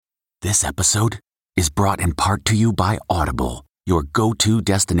This episode is brought in part to you by Audible, your go-to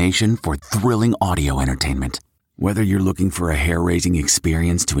destination for thrilling audio entertainment. Whether you're looking for a hair-raising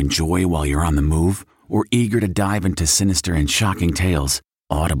experience to enjoy while you're on the move or eager to dive into sinister and shocking tales,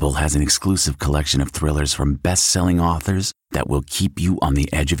 Audible has an exclusive collection of thrillers from best-selling authors that will keep you on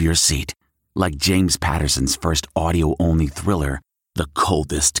the edge of your seat. Like James Patterson's first audio-only thriller, The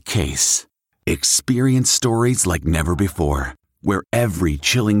Coldest Case. Experience stories like never before, where every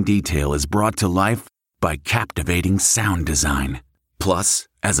chilling detail is brought to life by captivating sound design. Plus,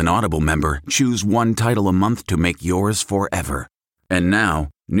 as an Audible member, choose one title a month to make yours forever. And now,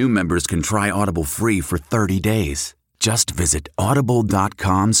 new members can try Audible free for 30 days. Just visit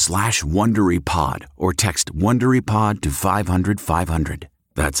audible.com/WonderyPod or text WonderyPod to 500-500.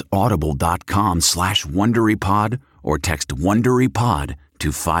 That's audible.com/WonderyPod or text WonderyPod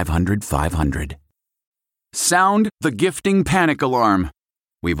to 500-500. Sound the gifting panic alarm.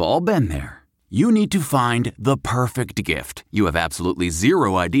 We've all been there. You need to find the perfect gift. You have absolutely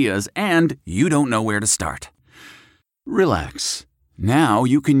zero ideas and you don't know where to start. Relax. Now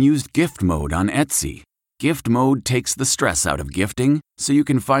you can use gift mode on Etsy. Gift mode takes the stress out of gifting so you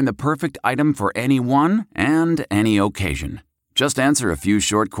can find the perfect item for anyone and any occasion. Just answer a few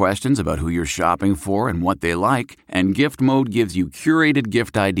short questions about who you're shopping for and what they like, and Gift Mode gives you curated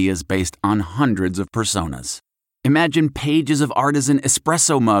gift ideas based on hundreds of personas. Imagine pages of artisan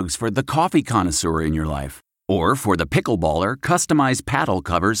espresso mugs for the coffee connoisseur in your life. Or for the pickleballer, customized paddle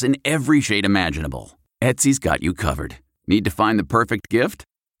covers in every shade imaginable. Etsy's got you covered. Need to find the perfect gift?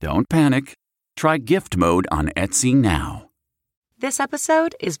 Don't panic. Try Gift Mode on Etsy now. This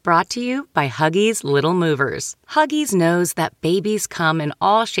episode is brought to you by Huggies Little Movers. Huggies knows that babies come in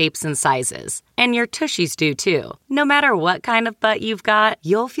all shapes and sizes, and your tushies do too. No matter what kind of butt you've got,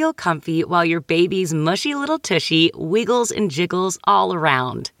 you'll feel comfy while your baby's mushy little tushy wiggles and jiggles all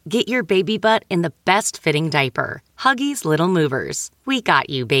around. Get your baby butt in the best fitting diaper. Huggies Little Movers. We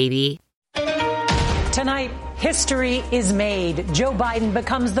got you, baby. Tonight, history is made. Joe Biden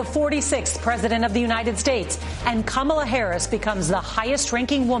becomes the 46th president of the United States, and Kamala Harris becomes the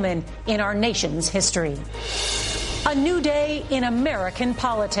highest-ranking woman in our nation's history. A new day in American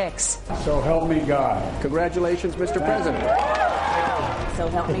politics. So help me God. Congratulations, Mr. President. So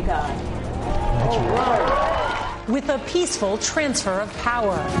help me God. All right. With a peaceful transfer of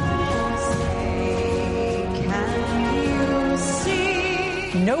power.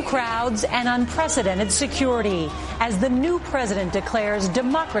 No crowds and unprecedented security as the new president declares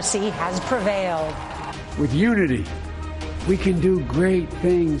democracy has prevailed. With unity, we can do great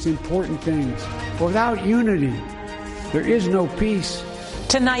things, important things. Without unity, there is no peace.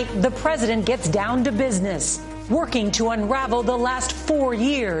 Tonight, the president gets down to business, working to unravel the last 4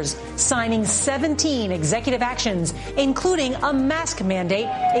 years, signing 17 executive actions, including a mask mandate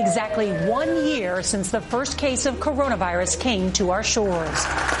exactly 1 year since the first case of coronavirus came to our shores.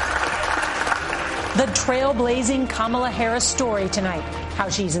 The trailblazing Kamala Harris story tonight, how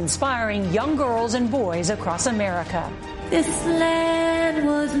she's inspiring young girls and boys across America. This land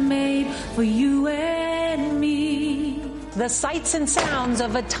was made for you and me. The sights and sounds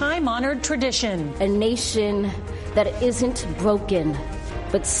of a time-honored tradition. A nation that isn't broken,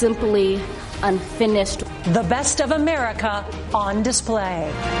 but simply unfinished. The best of America on display.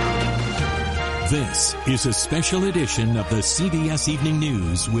 This is a special edition of the CBS Evening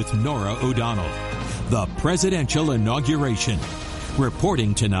News with Norah O'Donnell. The presidential inauguration.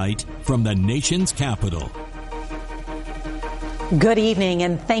 Reporting tonight from the nation's capital. Good evening,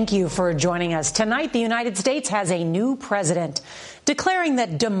 and thank you for joining us. Tonight, the United States has a new president. Declaring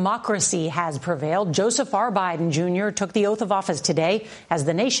that democracy has prevailed, Joseph R. Biden Jr. took the oath of office today as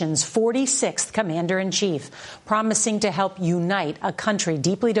the nation's 46th commander-in-chief, promising to help unite a country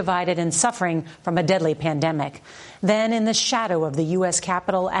deeply divided and suffering from a deadly pandemic. Then, in the shadow of the U.S.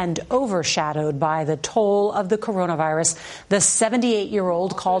 Capitol and overshadowed by the toll of the coronavirus, the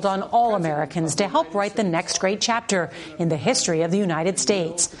 78-year-old called on all Americans to help write the next great chapter in the history of the United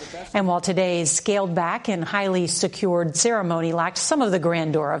States. And while today's scaled-back and highly secured ceremony lacked some of the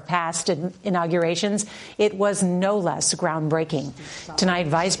grandeur of past inaugurations, it was no less groundbreaking. Tonight,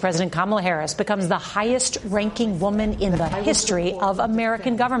 Vice President Kamala Harris becomes the highest-ranking woman in the history of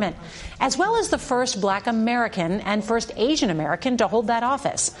American government, as well as the first Black American and first Asian American to hold that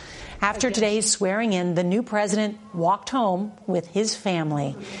office. After today's swearing in, the new president walked home with his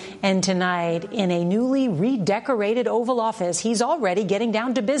family. And tonight, in a newly redecorated Oval Office, he's already getting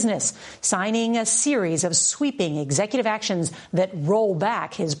down to business, signing a series of sweeping executive actions that roll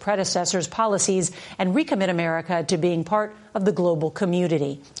back his predecessor's policies and recommit America to being part of the global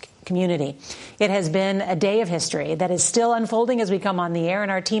community. community. It has been a day of history that is still unfolding as we come on the air,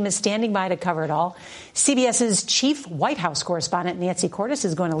 and our team is standing by to cover it all. CBS's chief White House correspondent, Nancy Cordes,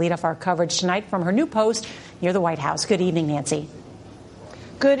 is going to lead off our coverage tonight from her new post near the White House. Good evening, Nancy.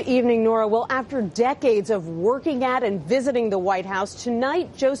 Good evening, Nora. Well, after decades of working at and visiting the White House,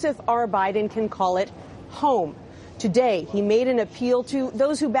 tonight Joseph R. Biden can call it home. Today, he made an appeal to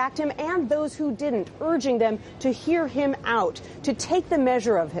those who backed him and those who didn't, urging them to hear him out, to take the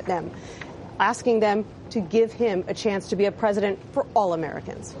measure of them, asking them to give him a chance to be a president for all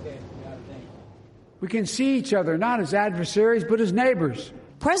Americans. We can see each other not as adversaries, but as neighbors.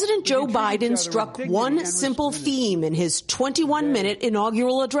 President Joe Biden struck one simple theme in his 21-minute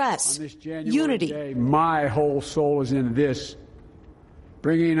inaugural address: unity. My whole soul is in this,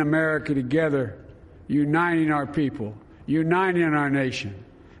 bringing America together, uniting our people, uniting our nation.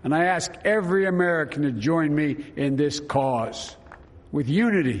 And I ask every American to join me in this cause. With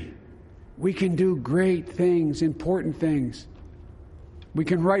unity, we can do great things, important things. We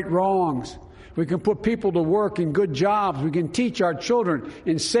can right wrongs. We can put people to work in good jobs. We can teach our children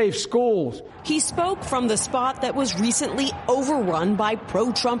in safe schools. He spoke from the spot that was recently overrun by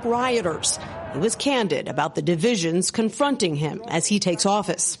pro-Trump rioters. He was candid about the divisions confronting him as he takes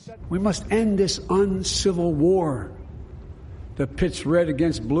office. We must end this uncivil war that pits red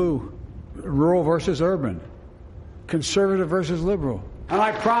against blue, rural versus urban, conservative versus liberal. And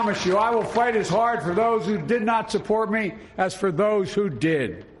I promise you, I will fight as hard for those who did not support me as for those who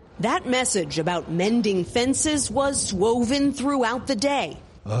did. That message about mending fences was woven throughout the day.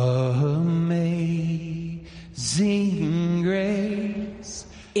 Amazing grace.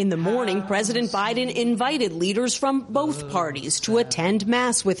 In the morning, President Biden invited leaders from both parties to attend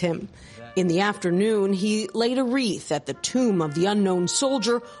Mass with him. In the afternoon, he laid a wreath at the tomb of the unknown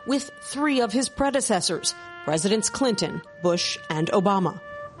soldier with three of his predecessors, Presidents Clinton, Bush, and Obama.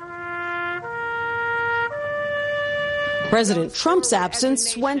 President Trump's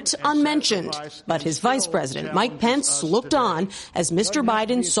absence went unmentioned, but his vice president, Mike Pence, looked on as Mr.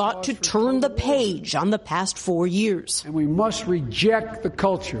 Biden sought to turn the page on the past 4 years. And we must reject the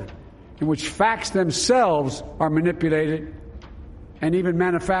culture in which facts themselves are manipulated and even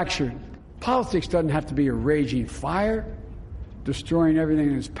manufactured. Politics doesn't have to be a raging fire, destroying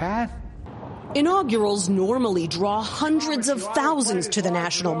everything in its path. Inaugurals normally draw hundreds of thousands to the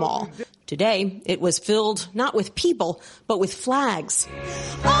National Mall. Today, it was filled not with people, but with flags.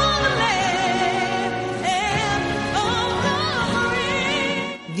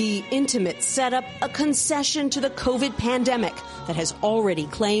 The intimate setup, a concession to the COVID pandemic that has already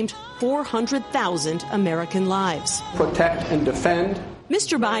claimed 400,000 American lives. Protect and defend.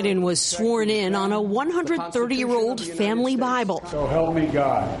 Mr. Biden was sworn in on a 130-year-old family Bible. So help me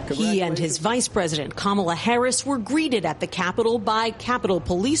God. He and his vice president, Kamala Harris, were greeted at the Capitol by Capitol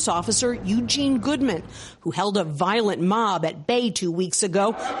Police Officer Eugene Goodman, who held a violent mob at bay 2 weeks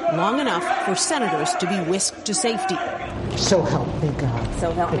ago, long enough for senators to be whisked to safety. So help me God.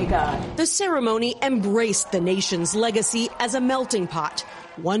 So help me God. The ceremony embraced the nation's legacy as a melting pot.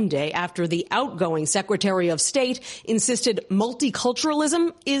 One day after the outgoing Secretary of State insisted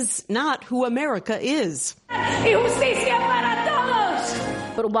multiculturalism is not who America is.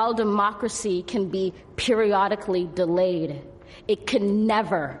 But while democracy can be periodically delayed, it can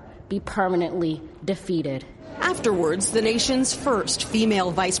never be permanently defeated. Afterwards, the nation's first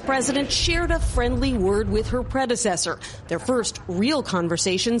female vice president shared a friendly word with her predecessor, their first real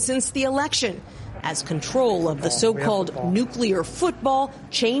conversation since the election, as control of the so-called nuclear football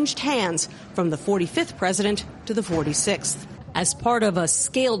changed hands from the 45th president to the 46th. As part of a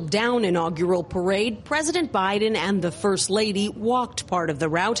scaled-down inaugural parade, President Biden and the First Lady walked part of the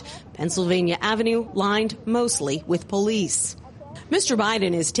route, Pennsylvania Avenue lined mostly with police. Mr.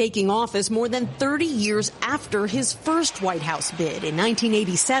 Biden is taking office more than 30 years after his first White House bid in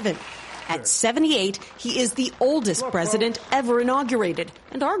 1987. At 78, he is the oldest president ever inaugurated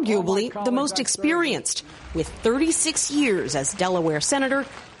and arguably the most experienced, with 36 years as Delaware senator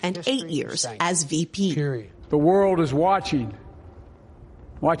and 8 years as VP. The world is watching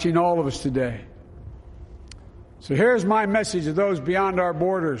all of us today. So here's my message to those beyond our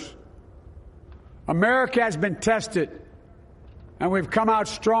borders. America has been tested, and we've come out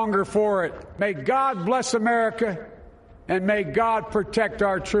stronger for it. May God bless America, and may God protect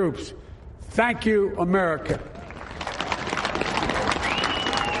our troops. Thank you, America.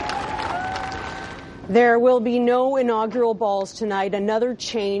 There will be no inaugural balls tonight, another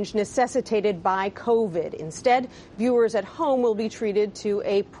change necessitated by COVID. Instead, viewers at home will be treated to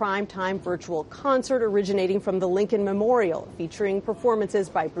a primetime virtual concert originating from the Lincoln Memorial, featuring performances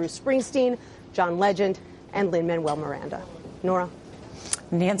by Bruce Springsteen, John Legend, and Lin-Manuel Miranda. Nora?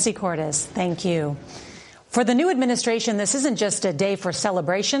 Nancy Cordes, thank you. For the new administration, this isn't just a day for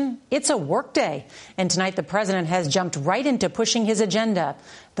celebration, it's a work day. And tonight, the president has jumped right into pushing his agenda,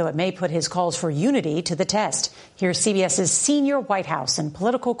 though it may put his calls for unity to the test. Here's CBS's senior White House and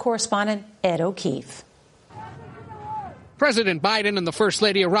political correspondent, Ed O'Keefe. President Biden and the First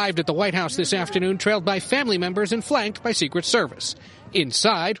Lady arrived at the White House this afternoon, trailed by family members and flanked by Secret Service.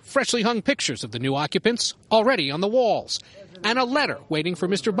 Inside, freshly hung pictures of the new occupants already on the walls, and a letter waiting for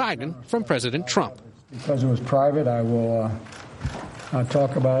Mr. Biden from President Trump. Because it was private, I will not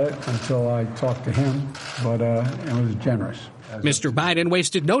talk about it until I talk to him, but it was generous. Mr. Biden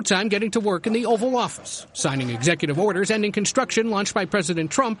wasted no time getting to work in the Oval Office, signing executive orders ending construction launched by President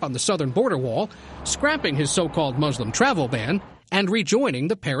Trump on the southern border wall, scrapping his so-called Muslim travel ban, and rejoining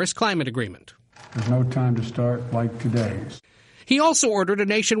the Paris Climate Agreement. There's no time to start like today. He also ordered a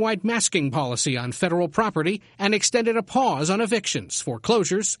nationwide masking policy on federal property and extended a pause on evictions,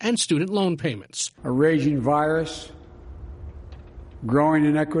 foreclosures, and student loan payments. A raging virus, growing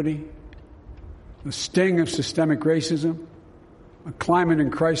inequity, the sting of systemic racism, a climate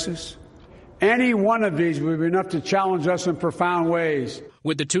in crisis. Any one of these would be enough to challenge us in profound ways.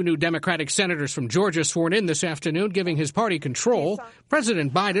 With the two new Democratic senators from Georgia sworn in this afternoon, giving his party control,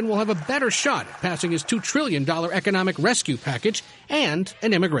 President Biden will have a better shot at passing his $2 trillion economic rescue package and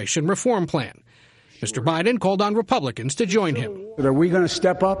an immigration reform plan. Mr. Biden called on Republicans to join him. Are we going to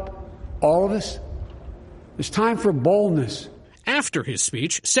step up, all of us? It's time for boldness. After his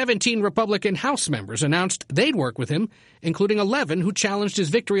speech, 17 Republican House members announced they'd work with him, including 11 who challenged his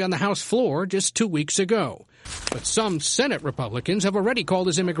victory on the House floor just 2 weeks ago. But some Senate Republicans have already called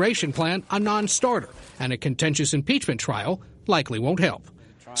his immigration plan a non-starter, and a contentious impeachment trial likely won't help.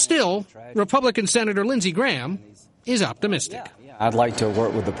 Still, Republican Senator Lindsey Graham is optimistic. I'd like to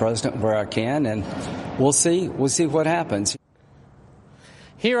work with the president where I can, and we'll see what happens.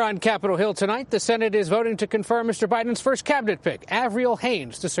 Here on Capitol Hill tonight, the Senate is voting to confirm Mr. Biden's first cabinet pick, Avril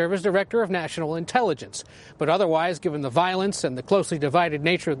Haines, to serve as Director of National Intelligence. But otherwise, given the violence and the closely divided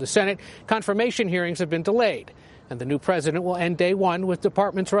nature of the Senate, confirmation hearings have been delayed. And the new president will end day one with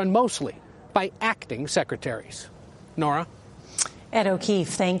departments run mostly by acting secretaries. Nora? Ed O'Keefe,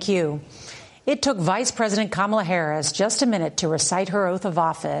 thank you. It took Vice President Kamala Harris just a minute to recite her oath of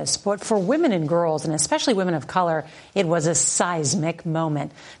office, but for women and girls, and especially women of color, it was a seismic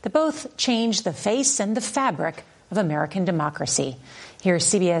moment that both changed the face and the fabric of American democracy. Here's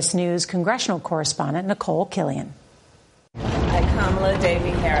CBS News congressional correspondent Nicole Killian. I, Kamala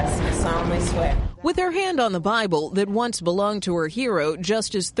Devi Harris, do solemnly swear. With her hand on the Bible that once belonged to her hero,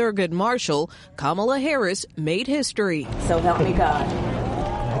 Justice Thurgood Marshall, Kamala Harris made history. So help me God.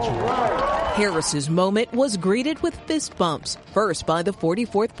 Harris's moment was greeted with fist bumps, first by the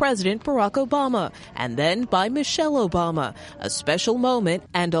 44th President Barack Obama, and then by Michelle Obama. A special moment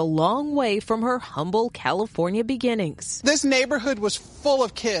and a long way from her humble California beginnings. This neighborhood was full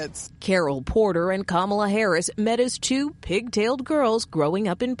of kids. Carol Porter and Kamala Harris met as two pigtailed girls growing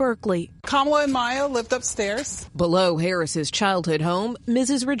up in Berkeley. Kamala and Maya lived upstairs. Below Harris's childhood home,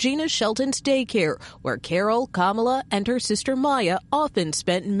 Mrs. Regina Shelton's daycare, where Carol, Kamala, and her sister Maya often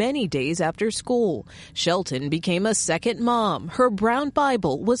spent many days after school. Shelton became a second mom. Her brown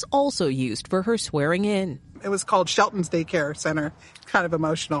Bible was also used for her swearing in. It was called Shelton's Daycare Center. Kind of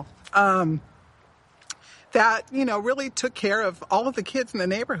emotional. That, really took care of all of the kids in the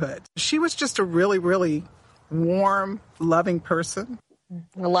neighborhood. She was just a really, really warm, loving person.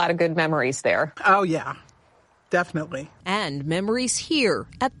 A lot of good memories there. Oh, yeah. Definitely. And memories here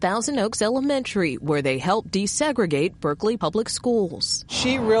at Thousand Oaks Elementary, where they helped desegregate Berkeley Public Schools.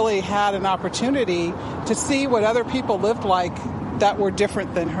 She really had an opportunity to see what other people lived like that were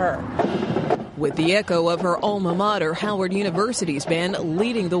different than her. With the echo of her alma mater, Howard University's band,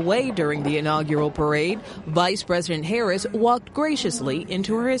 leading the way during the inaugural parade, Vice President Harris walked graciously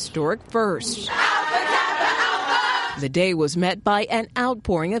into her historic first. The day was met by an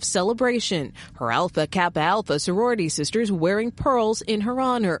outpouring of celebration. Her Alpha Kappa Alpha sorority sisters wearing pearls in her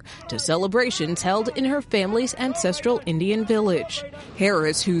honor to celebrations held in her family's ancestral Indian village.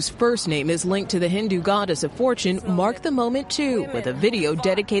 Harris, whose first name is linked to the Hindu goddess of fortune, marked the moment too with a video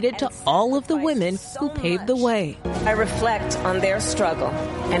dedicated to all of the women who paved the way. I reflect on their struggle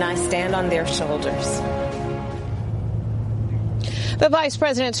and I stand on their shoulders. The vice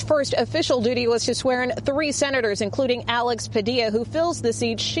president's first official duty was to swear in 3 senators, including Alex Padilla, who fills the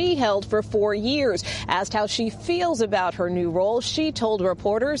seat she held for 4 years. Asked how she feels about her new role, she told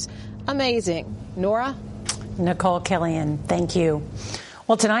reporters, amazing. Nora? Nicole Killian, thank you.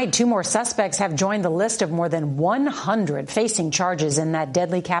 Well, tonight, 2 more suspects have joined the list of more than 100 facing charges in that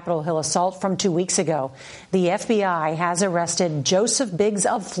deadly Capitol Hill assault from 2 weeks ago. The FBI has arrested Joseph Biggs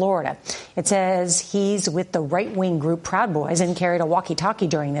of Florida. It says he's with the right-wing group Proud Boys and carried a walkie-talkie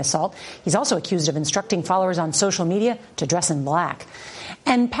during the assault. He's also accused of instructing followers on social media to dress in black.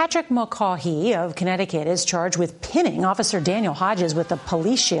 And Patrick Mulcahy of Connecticut is charged with pinning Officer Daniel Hodges with a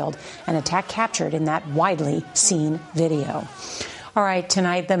police shield, an attack captured in that widely seen video. All right,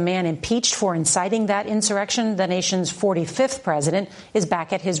 tonight, the man impeached for inciting that insurrection, the nation's 45th president, is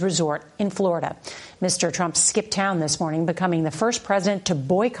back at his resort in Florida. Mr. Trump skipped town this morning, becoming the first president to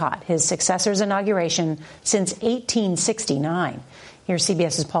boycott his successor's inauguration since 1869. Here's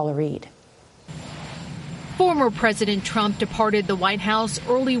CBS's Paula Reed. Former President Trump departed the White House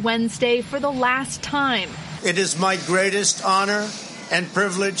early Wednesday for the last time. It is my greatest honor and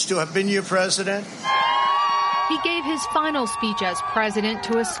privilege to have been your president. He gave his final speech as president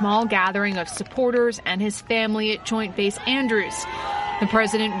to a small gathering of supporters and his family at Joint Base Andrews. The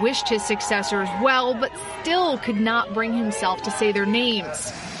president wished his successors well, but still could not bring himself to say their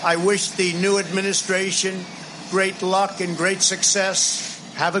names. I wish the new administration great luck and great success.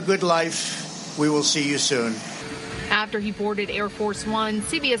 Have a good life. We will see you soon. After he boarded Air Force One,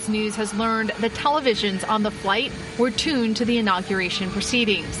 CBS News has learned the televisions on the flight were tuned to the inauguration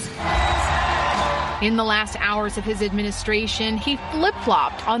proceedings. In the last hours of his administration, he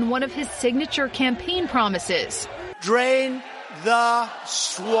flip-flopped on one of his signature campaign promises. Drain the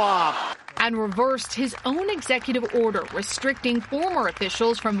swamp. And reversed his own executive order restricting former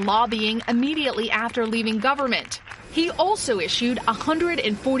officials from lobbying immediately after leaving government. He also issued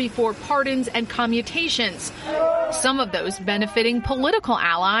 144 pardons and commutations, some of those benefiting political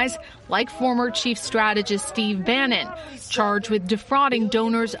allies like former chief strategist Steve Bannon, charged with defrauding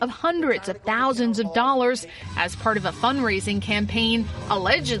donors of hundreds of thousands of dollars as part of a fundraising campaign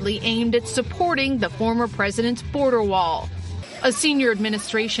allegedly aimed at supporting the former president's border wall. A senior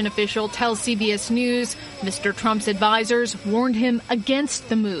administration official tells CBS News Mr. Trump's advisors warned him against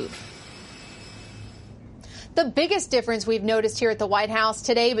the move. The biggest difference we've noticed here at the White House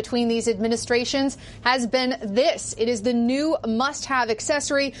today between these administrations has been this. It is the new must-have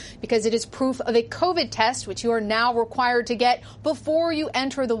accessory because it is proof of a COVID test, which you are now required to get before you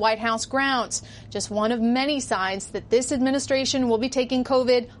enter the White House grounds. Just one of many signs that this administration will be taking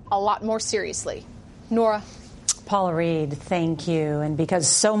COVID a lot more seriously. Nora. Paula Reed, thank you. And because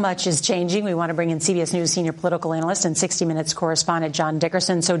so much is changing, we want to bring in CBS News senior political analyst and 60 Minutes correspondent John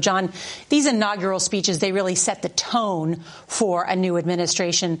Dickerson. So, John, these inaugural speeches, they really set the tone for a new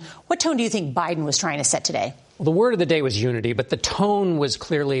administration. What tone do you think Biden was trying to set today? Well, the word of the day was unity, but the tone was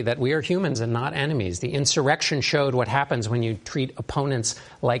clearly that we are humans and not enemies. The insurrection showed what happens when you treat opponents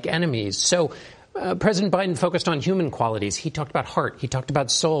like enemies. So President Biden focused on human qualities. He talked about heart. He talked about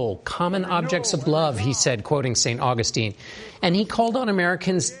soul, common objects of love, he said, quoting St. Augustine. And he called on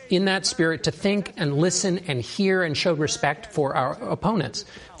Americans in that spirit to think and listen and hear and show respect for our opponents,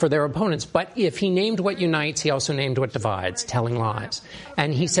 for their opponents. But if he named what unites, he also named what divides, telling lies.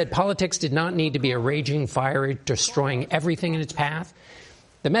 And he said politics did not need to be a raging fire, destroying everything in its path.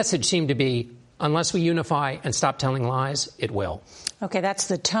 The message seemed to be, unless we unify and stop telling lies, it will. Okay, that's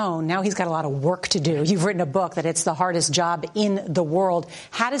the tone. Now he's got a lot of work to do. You've written a book that it's the hardest job in the world.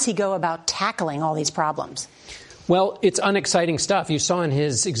 How does he go about tackling all these problems? Well, it's unexciting stuff. You saw in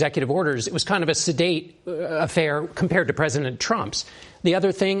his executive orders, it was kind of a sedate affair compared to President Trump's. The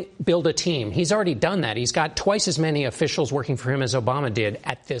other thing, build a team. He's already done that. He's got twice as many officials working for him as Obama did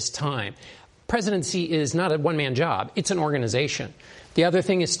at this time. Presidency is not a one-man job. It's an organization. The other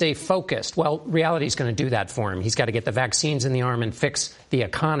thing is stay focused. Well, reality is going to do that for him. He's got to get the vaccines in the arm and fix the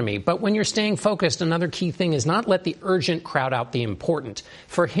economy. But when you're staying focused, another key thing is not let the urgent crowd out the important.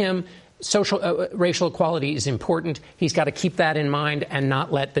 For him, racial equality is important. He's got to keep that in mind and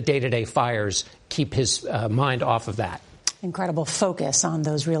not let the day-to-day fires keep his mind off of that. Incredible focus on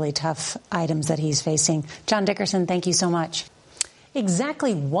those really tough items that he's facing. John Dickerson, thank you so much.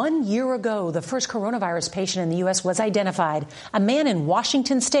 Exactly 1 year ago, the first coronavirus patient in the U.S. was identified, a man in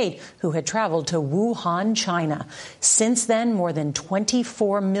Washington state who had traveled to Wuhan, China. Since then, more than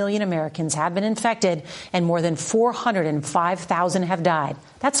 24 million Americans have been infected and more than 405,000 have died.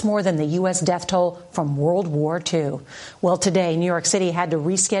 That's more than the U.S. death toll from World War II. Well, today, New York City had to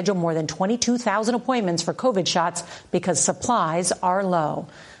reschedule more than 22,000 appointments for COVID shots because supplies are low.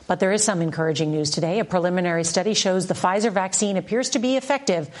 But there is some encouraging news today. A preliminary study shows the Pfizer vaccine appears to be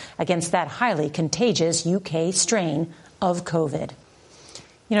effective against that highly contagious UK strain of COVID.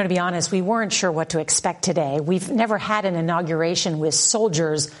 You know, to be honest, we weren't sure what to expect today. We've never had an inauguration with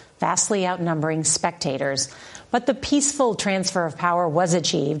soldiers vastly outnumbering spectators. But the peaceful transfer of power was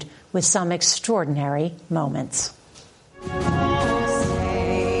achieved with some extraordinary moments. Kamala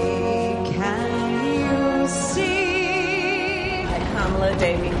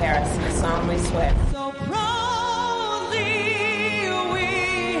Davy Harris, solemnly swear.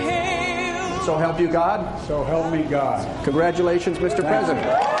 So help you God? So help me God. Congratulations, Mr. President.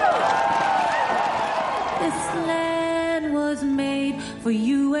 This land was made for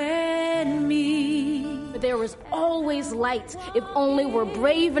you and me. But there was always light if only we're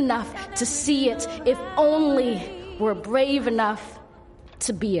brave enough to see it, if only we're brave enough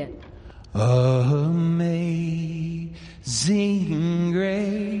to be it. Amazing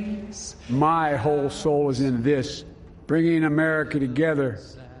grace. My whole soul is in this, bringing America together,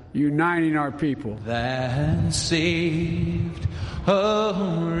 uniting our people. That saved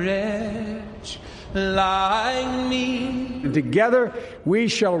a wretch like me. And together we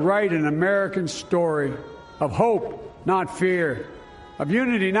shall write an American story of hope, not fear, of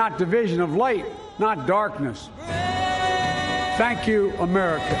unity, not division, of light, not darkness. Thank you,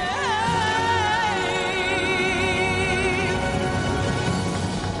 America.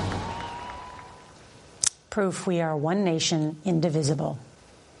 Proof we are one nation, indivisible.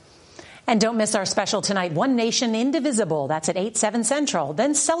 And don't miss our special tonight, One Nation Indivisible. That's at 8, 7 Central.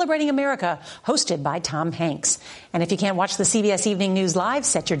 Then Celebrating America, hosted by Tom Hanks. And if you can't watch the CBS Evening News live,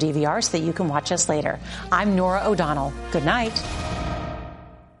 set your DVR so that you can watch us later. I'm Norah O'Donnell. Good night.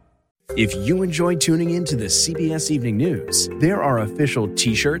 If you enjoyed tuning in to the CBS Evening News, there are official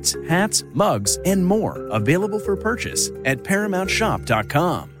T-shirts, hats, mugs, and more available for purchase at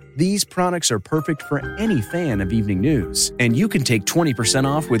ParamountShop.com. These products are perfect for any fan of evening news, and you can take 20%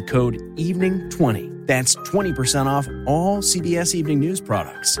 off with code EVENING20. That's 20% off all CBS Evening News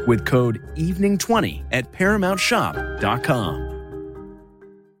products with code EVENING20 at ParamountShop.com.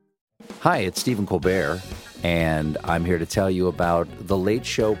 Hi, it's Stephen Colbert, and I'm here to tell you about The Late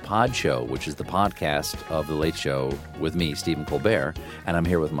Show Pod Show, which is the podcast of The Late Show with me, Stephen Colbert, and I'm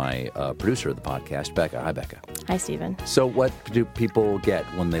here with my producer of the podcast, Becca. Hi, Becca. Hi, Stephen. So what do people get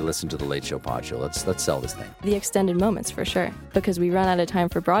when they listen to The Late Show Pod Show? Let's sell this thing. The extended moments, for sure, because we run out of time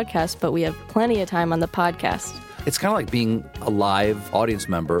for broadcast, but we have plenty of time on the podcast. It's kind of like being a live audience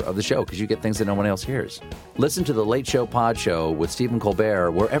member of the show because you get things that no one else hears. Listen to The Late Show Pod Show with Stephen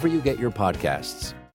Colbert wherever you get your podcasts.